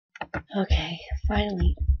Okay,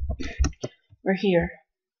 finally, we're here.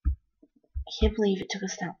 I can't believe it took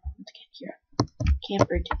us that long to get here.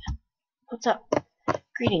 Camper Dan. What's up?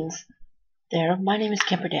 Greetings. There, my name is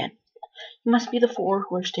Camper Dan. You must be the four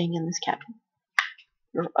who are staying in this cabin.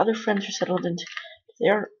 Your other friends are settled into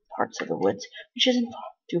their parts of the woods, which isn't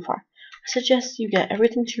too far. I suggest you get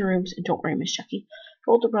everything to your rooms, and don't worry, Miss Jackie.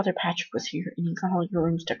 Your older brother Patrick was here, and he got all your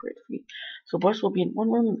rooms decorated for you. So the boys will be in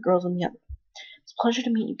one room and the girls in the other. It's a pleasure to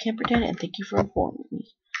meet you, Camper Dan, and thank you for informing me.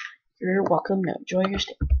 You're welcome. Now enjoy your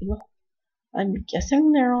stay. I'm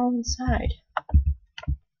guessing they're all inside.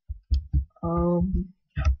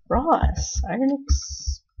 Ross, I didn't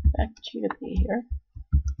expect you to be here.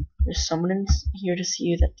 There's someone in here to see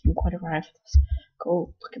you that didn't quite arrive with us.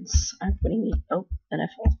 Go look inside. What do you mean? Oh, then I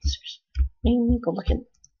fell off the stairs. What do you mean? Go look in.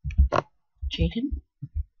 Jaden?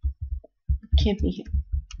 Can't be here.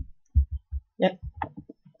 Yep.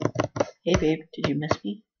 Hey, babe, did you miss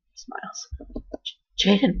me? He smiles.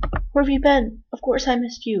 Jaden, where have you been? Of course I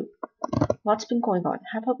missed you. Lots been going on.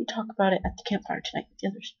 How about we talk about it at the campfire tonight with the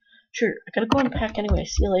others? Sure, I gotta go and pack anyway.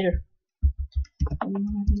 See you later.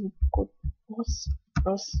 Ross,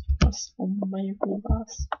 oh my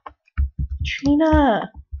boss.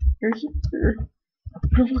 Trina, you're here. Your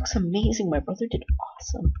room looks amazing. My brother did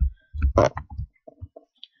awesome.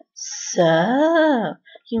 So,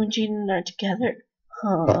 you and Jaden are together,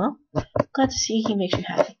 huh? Glad to see he makes you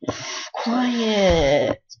happy.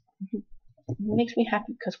 Quiet. It makes me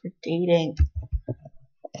happy because we're dating.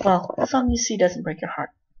 Well, as long as he doesn't break your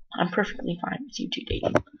heart, I'm perfectly fine with you two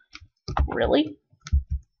dating. Really?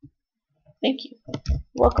 Thank you.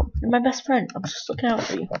 Welcome. You're my best friend. I'm just looking out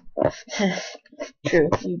for you. True,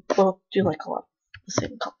 you both do like a lot of the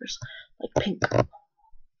same colors, like pink.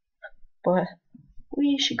 But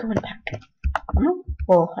we should go and pack.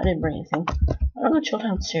 Well, I didn't bring anything. I'm gonna chill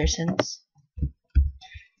downstairs since,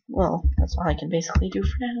 well, that's all I can basically do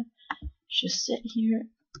for now. Just sit here.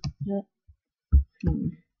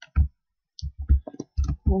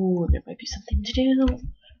 Oh, there might be something to do.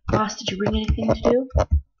 Boss, did you bring anything to do?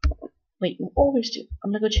 Wait, you always do.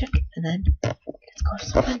 I'm gonna go check, and then let's go have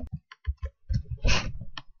some fun.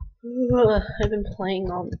 I've been playing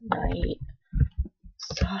all night.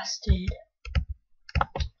 Exhausted.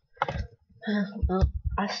 Well,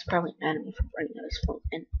 Ross is probably mad at me for running out his phone.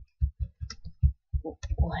 And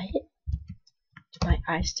what? Do my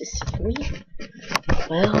eyes deceive me?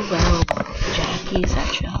 Well, Jackie's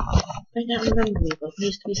at you. You might not remember me, but we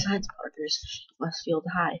used to be science partners in Westfield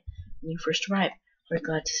High when you first arrived. Very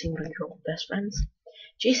glad to see one of your old best friends.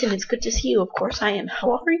 Jason, it's good to see you. Of course I am.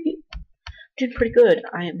 How are you? Doing pretty good.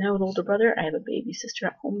 I am now an older brother. I have a baby sister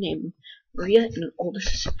at home named Maria, and an older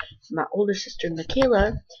sister. My older sister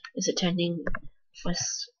Michaela is attending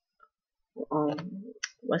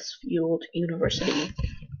Westfield University.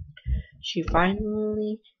 She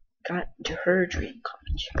finally got to her dream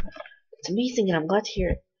college. It's amazing, and I'm glad to hear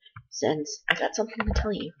it, since I got something to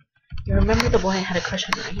tell you. You remember the boy I had a crush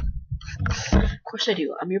on, right? Of course I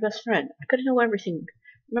do. I'm your best friend. I gotta know everything.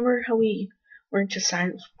 Remember how we were into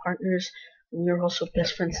science partners, and we were also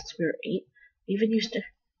best friends since we were 8? We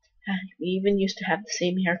even used to have the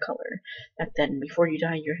same hair color back then, before you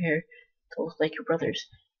dyed your hair to look like your brothers,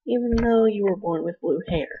 even though you were born with blue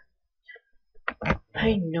hair.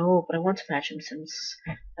 I know, but I want to match him, since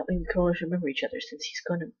that way we can always remember each other, since he's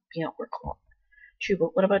going to be at work a lot. True,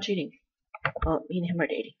 but what about cheating? Me and him are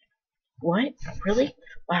dating. What? Really?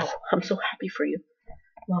 Wow, I'm so happy for you.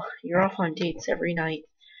 Well, you're off on dates every night.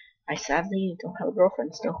 I sadly don't have a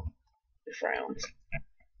girlfriend still. He frowns.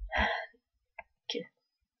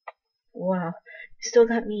 Wow, you still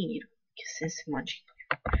got me. Kisses him on cheek.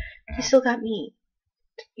 You still got me.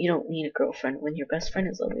 You don't need a girlfriend when your best friend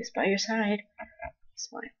is always by your side. He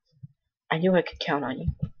smiles. I knew I could count on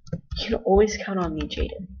you. You can always count on me,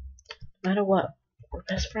 Jaden. No matter what, we're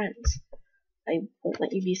best friends. I won't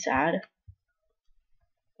let you be sad.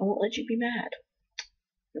 I won't let you be mad.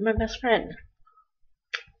 You're my best friend.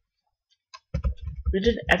 We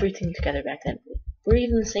did everything together back then. We're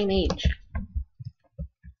even the same age.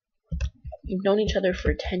 We've known each other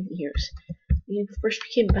for 10 years. We first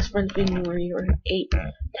became best friends when we were 8.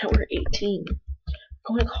 Now we're 18. We're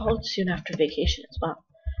going to college soon after vacation as well.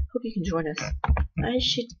 Hope you can join us. I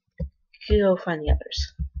should go find the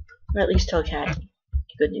others. Or at least tell Caddy.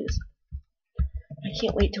 Good news. I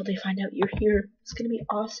can't wait till they find out you're here. It's gonna be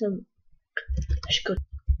awesome. I should go.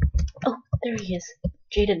 Oh, there he is.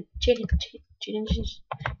 Jaden.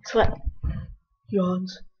 Guess what?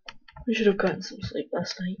 Yawns. We should have gotten some sleep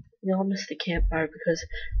last night. We all missed the campfire because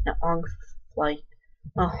that long flight.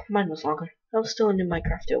 Oh, mine was longer. I was still into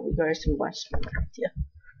Minecraft. You guys didn't watch Minecraft yet.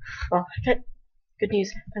 Well, I Good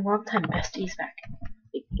news, my longtime bestie is back.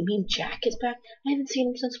 Wait, you mean Jack is back? I haven't seen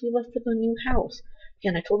him since we left for the new house.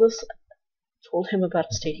 Again, I told him about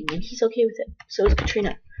us dating, and he's okay with it. So is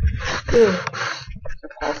Katrina. Ugh.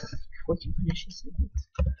 Pause before he can finish his sentence.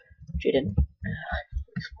 Jaden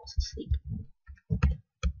falls asleep.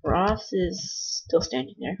 Ross is still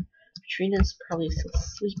standing there. Katrina's probably still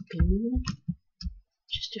sleeping.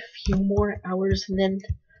 Just a few more hours, and then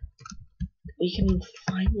we can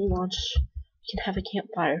finally launch. We can have a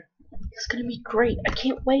campfire. It's gonna be great. I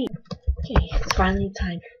can't wait. Okay, it's finally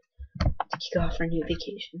time to kick off our new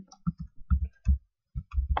vacation.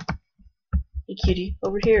 Hey, cutie,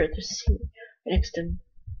 over here. There's a seat right next to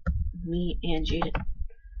me and Jaden.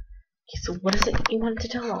 Okay, so what is it you wanted to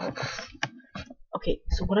tell all of us? Okay,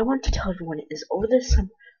 so what I want to tell everyone is over the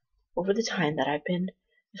time that I've been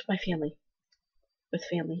with my family,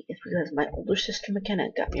 is because my older sister McKenna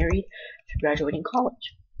got married after graduating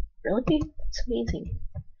college. Really? That's amazing.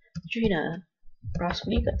 Katrina, Ross,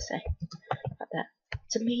 what do you got to say about that?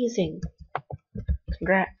 It's amazing.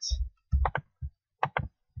 Congrats.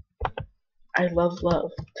 I love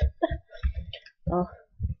love. Well,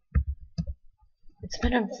 it's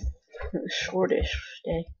been a shortish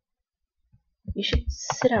day. We should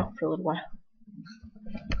sit out for a little while.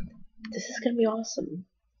 This is gonna be awesome.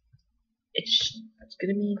 It's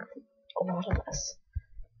gonna be a lot of us.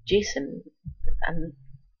 Jason,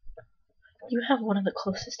 you have one of the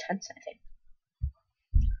closest tents, I think.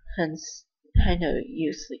 Since I know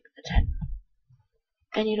you sleep in the tent.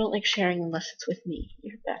 And you don't like sharing unless it's with me,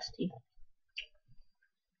 your bestie.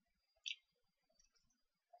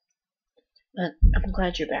 But I'm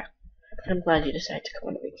glad you're back. I'm glad you decided to go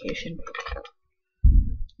on a vacation.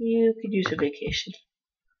 You could use a vacation.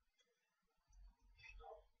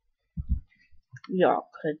 We all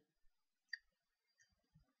could.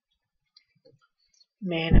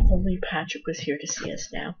 Man, if only Patrick was here to see us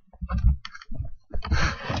now.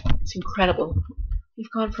 It's incredible. We've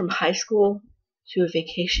gone from high school to a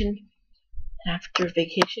vacation, and after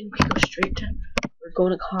vacation, we go straight to, we're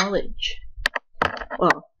going to college.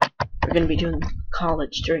 Well, we're going to be doing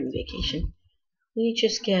college during vacation. We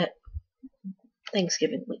just get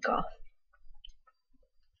Thanksgiving week off.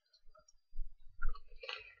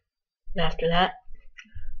 And after that,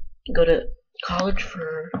 we go to college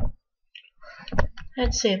for,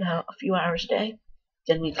 I'd say, about a few hours a day.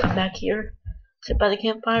 Then we come back here, sit by the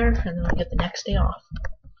campfire, and then we get the next day off.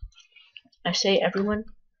 I say everyone,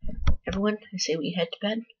 I say we head to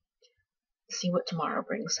bed, see what tomorrow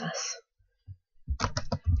brings us.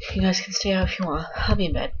 You guys can stay out if you want. I'll be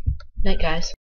in bed. Night, guys.